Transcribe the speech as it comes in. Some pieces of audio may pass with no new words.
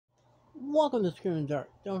Welcome to Screaming Dark.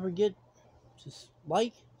 Don't forget to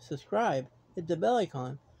like, subscribe, hit the bell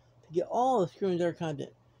icon to get all the Screaming Dark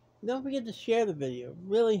content. And don't forget to share the video. It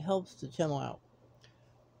really helps the channel out.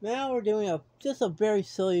 Now we're doing just a very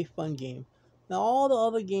silly, fun game. Now all the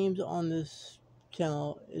other games on this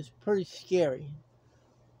channel is pretty scary,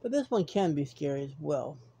 but this one can be scary as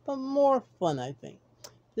well, but more fun, I think.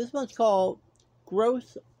 This one's called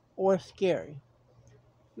Gross or Scary.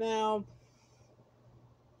 Now,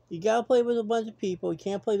 you gotta play with a bunch of people. You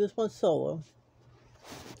can't play this one solo.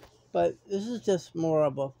 But this is just more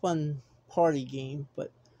of a fun party game.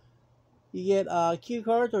 But you get cue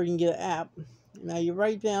cards, or you can get an app. Now you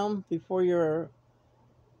write down, before your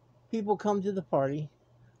people come to the party,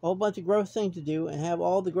 a whole bunch of gross things to do, and have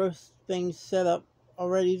all the gross things set up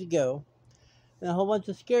already to go. And a whole bunch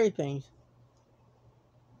of scary things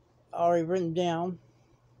already written down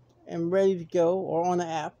and ready to go, or on the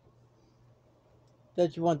app,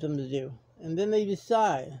 that you want them to do. And then they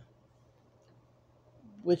decide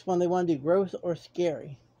which one they want to do, gross or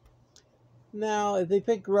scary. Now, if they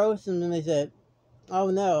pick gross and then they said, oh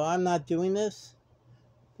no, I'm not doing this,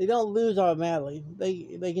 they don't lose automatically.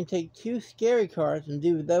 They can take 2 scary cards and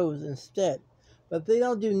do those instead. But if they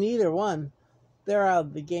don't do neither one, they're out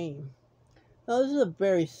of the game. Now, this is a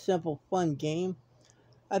very simple, fun game.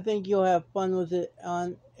 I think you'll have fun with it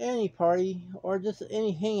on any party or just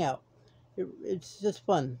any hangout. It's just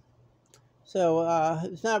fun. So,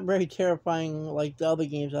 it's not very terrifying like the other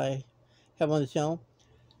games I have on the channel.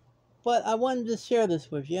 But I wanted to share this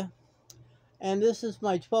with you. And this is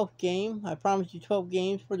my 12th game. I promised you 12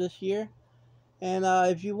 games for this year. And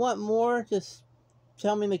if you want more, just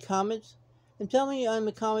tell me in the comments. And tell me in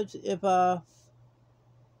the comments if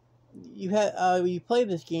you played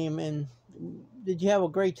this game, and did you have a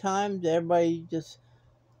great time? Did everybody just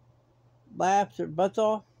laugh their butts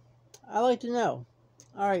off? I'd like to know.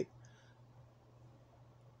 Alright.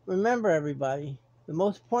 Remember, everybody, the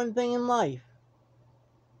most important thing in life,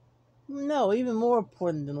 no, even more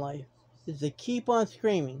important than life, is to keep on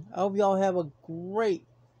screaming. I hope y'all have a great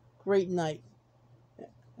night.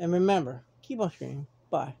 And remember, keep on screaming.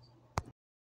 Bye.